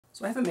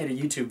So I haven't made a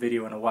YouTube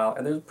video in a while,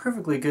 and there's a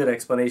perfectly good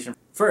explanation.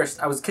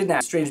 First, I was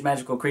kidnapped by strange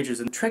magical creatures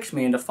and tricked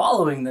me into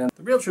following them.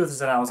 The real truth is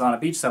that I was on a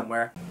beach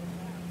somewhere,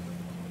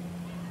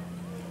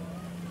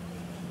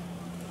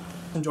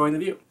 enjoying the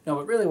view. No,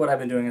 but really what I've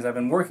been doing is I've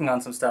been working on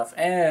some stuff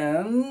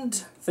and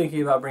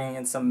thinking about bringing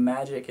in some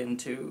magic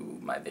into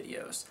my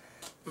videos.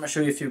 I'm going to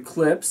show you a few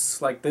clips,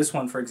 like this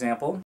one for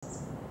example.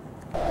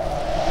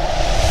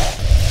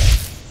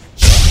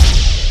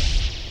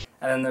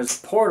 And then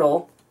there's a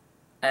portal,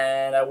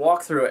 and I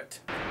walk through it.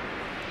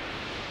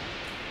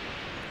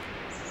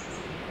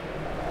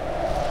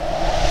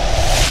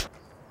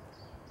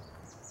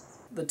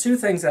 The two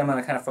things that I'm going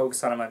to kind of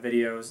focus on in my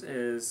videos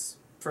is,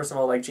 first of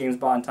all, like James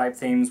Bond type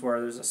themes where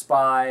there's a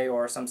spy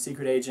or some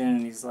secret agent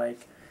and he's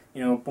like,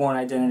 you know, Bourne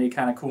Identity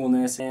kind of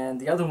coolness.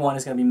 And the other one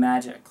is going to be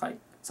magic, like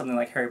something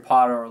like Harry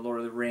Potter or Lord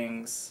of the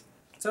Rings.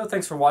 So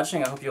thanks for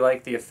watching. I hope you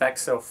like the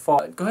effects so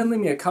far. Go ahead and leave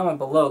me a comment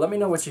below. Let me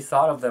know what you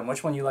thought of them,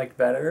 which one you liked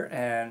better,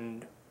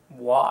 and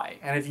why.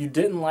 And if you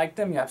didn't like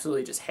them, you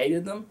absolutely just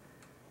hated them,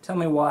 tell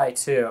me why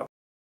too.